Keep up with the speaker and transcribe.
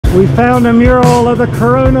We found a mural of the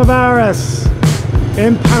coronavirus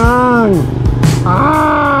in Penang.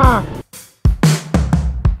 Ah!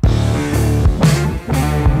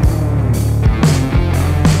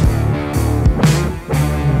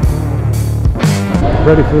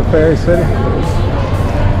 Ready for the fairy city?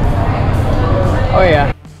 Oh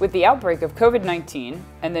yeah. With the outbreak of COVID-19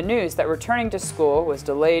 and the news that returning to school was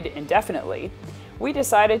delayed indefinitely, we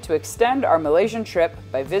decided to extend our Malaysian trip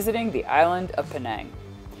by visiting the island of Penang.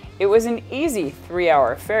 It was an easy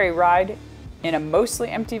 3-hour ferry ride in a mostly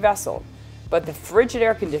empty vessel, but the frigid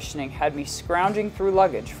air conditioning had me scrounging through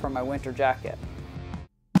luggage for my winter jacket.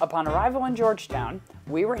 Upon arrival in Georgetown,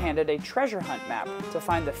 we were handed a treasure hunt map to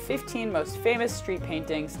find the 15 most famous street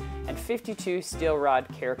paintings and 52 steel rod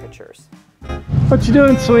caricatures. What you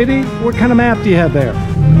doing, sweetie? What kind of map do you have there?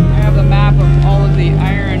 I have a map of all of the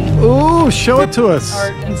iron Ooh, show it to us.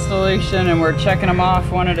 art installation, and we're checking them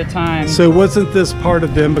off one at a time. So wasn't this part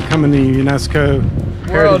of them becoming the UNESCO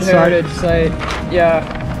World Heritage Heritage site?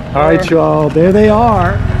 Yeah. All right, y'all, there they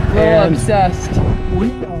are. We're obsessed.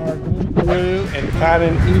 We are going through and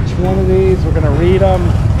finding each one of these. We're going to read them.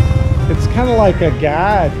 It's kind of like a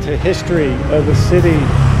guide to history of the city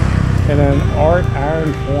in an art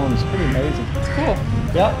iron form. It's pretty amazing. It's cool.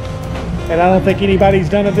 Yep. And I don't think anybody's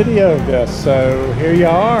done a video of this, so here you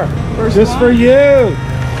are. Just for you.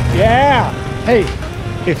 Yeah. Hey,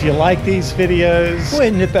 if you like these videos, go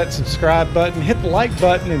ahead and hit that subscribe button, hit the like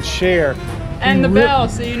button, and share. And the bell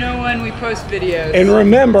so you know when we post videos. And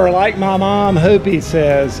remember, like my mom Hopi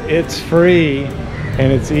says, it's free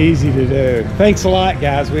and it's easy to do. Thanks a lot,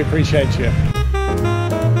 guys. We appreciate you.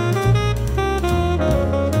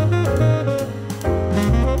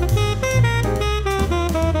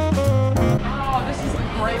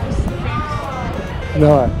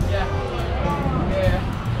 No. Yeah.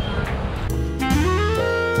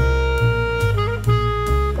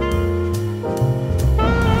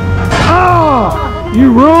 Ah!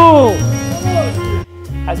 You rule!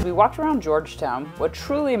 As we walked around Georgetown, what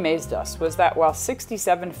truly amazed us was that while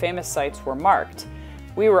 67 famous sites were marked,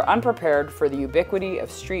 we were unprepared for the ubiquity of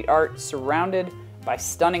street art surrounded by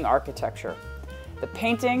stunning architecture. The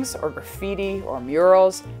paintings or graffiti or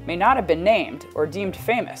murals may not have been named or deemed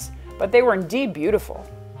famous, but they were indeed beautiful.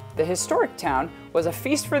 The historic town was a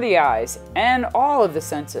feast for the eyes and all of the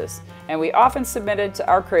senses, and we often submitted to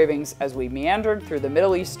our cravings as we meandered through the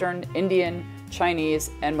Middle Eastern, Indian, Chinese,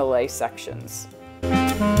 and Malay sections.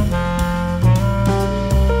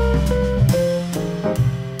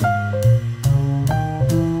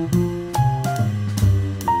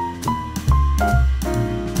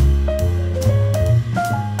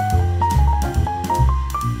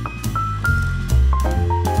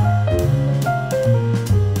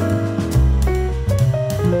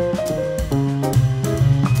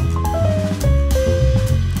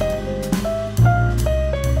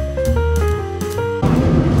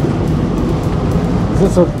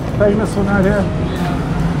 Is this a famous one right here?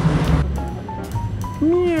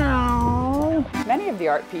 Meow. Many of the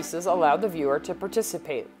art pieces allowed the viewer to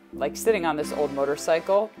participate, like sitting on this old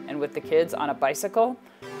motorcycle and with the kids on a bicycle,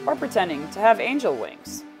 or pretending to have angel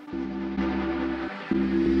wings.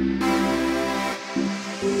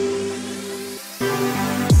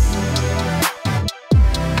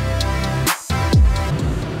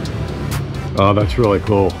 Oh, that's really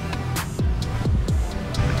cool.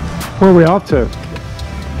 Where are we off to?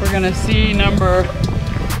 We're gonna see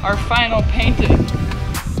our final painting.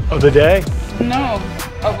 Of the day? No,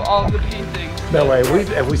 of all the paintings. No way.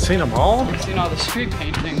 Have we seen them all? We've seen all the street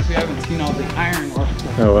paintings. We haven't seen all the iron work.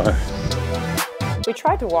 No way. We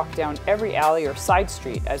tried to walk down every alley or side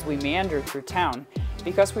street as we meandered through town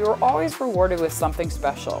because we were always rewarded with something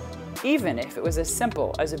special, even if it was as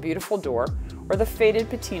simple as a beautiful door or the faded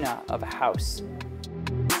patina of a house.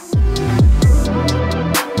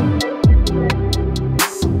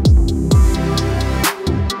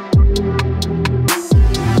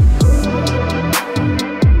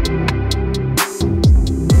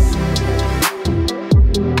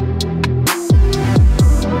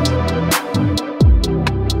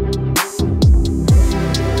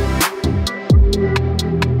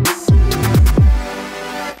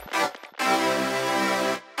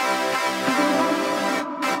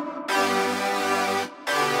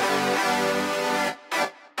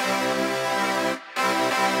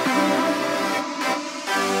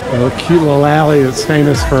 A cute little alley that's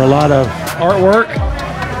famous for a lot of artwork.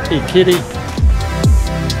 Hey, kitty.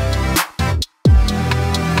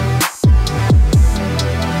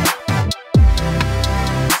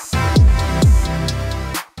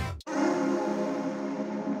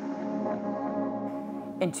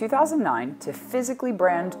 In In 2009, to physically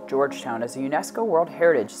brand Georgetown as a UNESCO World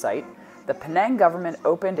Heritage Site, the Penang government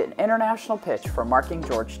opened an international pitch for marking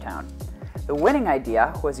Georgetown. The winning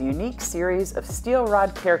idea was a unique series of steel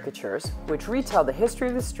rod caricatures which retell the history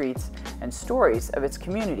of the streets and stories of its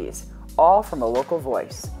communities, all from a local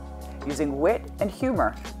voice. Using wit and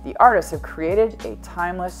humor, the artists have created a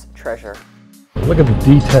timeless treasure. Look at the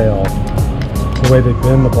detail, the way they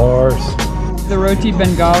bend the bars. The roti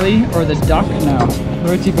Bengali or the duck? No.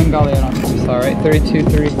 Roti Bengali, I don't think we saw, right? 32,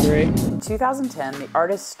 33. In 2010, the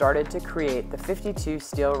artists started to create the 52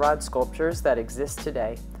 steel rod sculptures that exist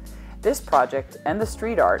today. This project and the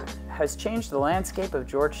street art has changed the landscape of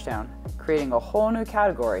Georgetown, creating a whole new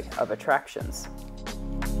category of attractions.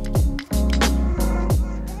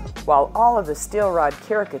 While all of the steel rod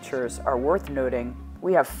caricatures are worth noting,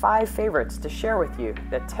 we have 5 favorites to share with you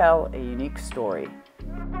that tell a unique story.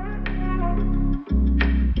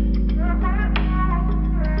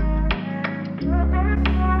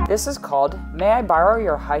 This is called "May I Borrow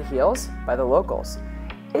Your High Heels?" by the locals.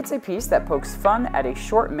 It's a piece that pokes fun at a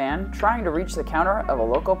short man trying to reach the counter of a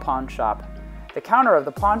local pawn shop. The counter of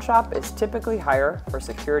the pawn shop is typically higher for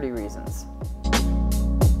security reasons.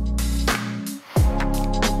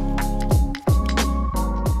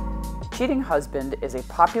 Cheating Husband is a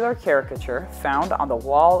popular caricature found on the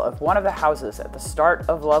wall of one of the houses at the start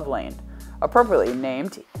of Love Lane, appropriately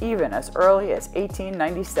named even as early as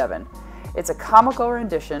 1897. It's a comical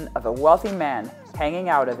rendition of a wealthy man hanging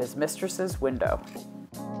out of his mistress's window.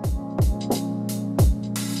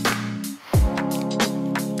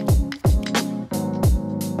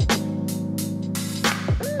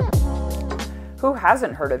 Who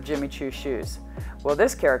hasn't heard of Jimmy Choo's shoes? Well,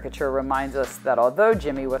 this caricature reminds us that although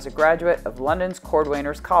Jimmy was a graduate of London's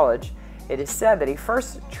Cordwainers College, it is said that he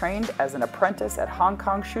first trained as an apprentice at Hong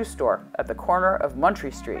Kong shoe store at the corner of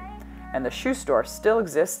Muntree Street, and the shoe store still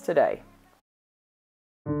exists today.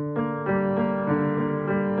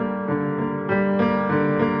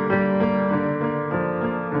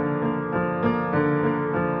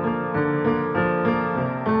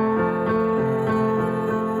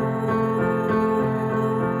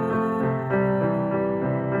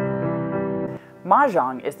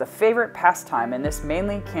 Mahjong is the favorite pastime in this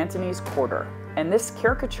mainly Cantonese quarter, and this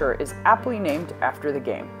caricature is aptly named after the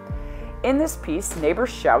game. In this piece,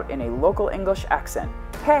 neighbors shout in a local English accent,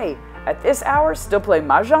 "Hey, at this hour still play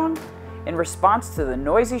Mahjong?" in response to the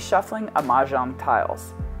noisy shuffling of Mahjong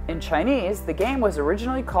tiles. In Chinese, the game was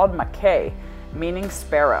originally called Mackay, meaning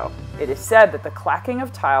sparrow. It is said that the clacking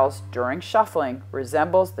of tiles during shuffling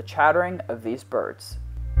resembles the chattering of these birds.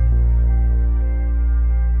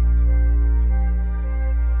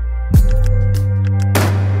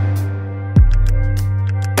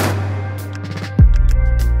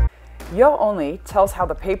 Yo Only tells how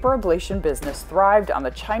the paper ablation business thrived on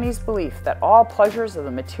the Chinese belief that all pleasures of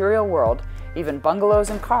the material world, even bungalows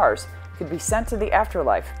and cars, could be sent to the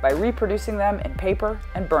afterlife by reproducing them in paper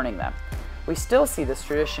and burning them. We still see this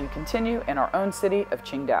tradition continue in our own city of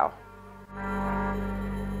Qingdao.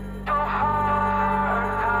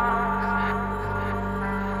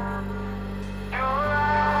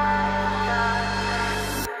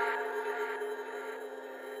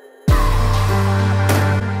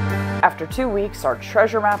 After 2 weeks, our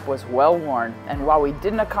treasure map was well worn, and while we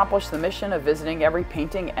didn't accomplish the mission of visiting every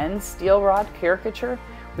painting and steel rod caricature,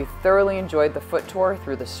 we thoroughly enjoyed the foot tour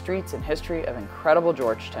through the streets and history of incredible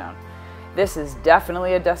Georgetown. This is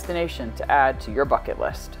definitely a destination to add to your bucket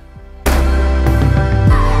list.